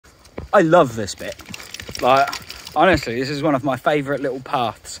I love this bit. Like, honestly, this is one of my favourite little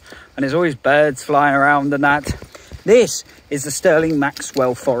paths. And there's always birds flying around and that. This is the Stirling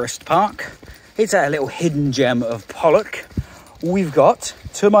Maxwell Forest Park. It's a little hidden gem of Pollock. We've got,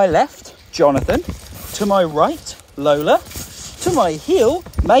 to my left, Jonathan. To my right, Lola. To my heel,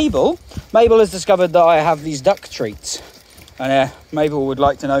 Mabel. Mabel has discovered that I have these duck treats. And Mabel would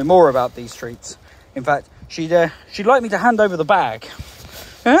like to know more about these treats. In fact, she'd like me to hand over the bag.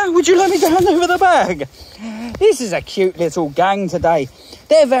 Would you like me to hand over the bag? This is a cute little gang today.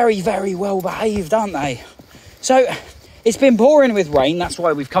 They're very, very well behaved, aren't they? So, it's been pouring with rain. That's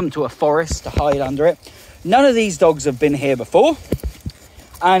why we've come to a forest to hide under it. None of these dogs have been here before.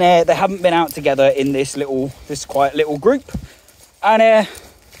 And they haven't been out together in this quiet little group. And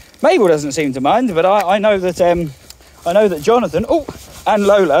Mabel doesn't seem to mind, but I know that Jonathan and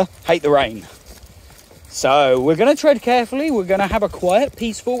Lola hate the rain. So we're going to tread carefully. We're going to have a quiet,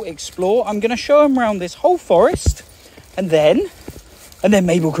 peaceful explore. I'm going to show them around this whole forest, and then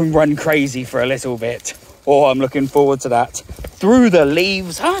Mabel can run crazy for a little bit. Oh, I'm looking forward to that. Through the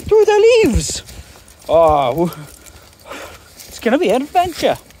leaves. Through the leaves. Oh, it's going to be an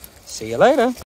adventure. See you later.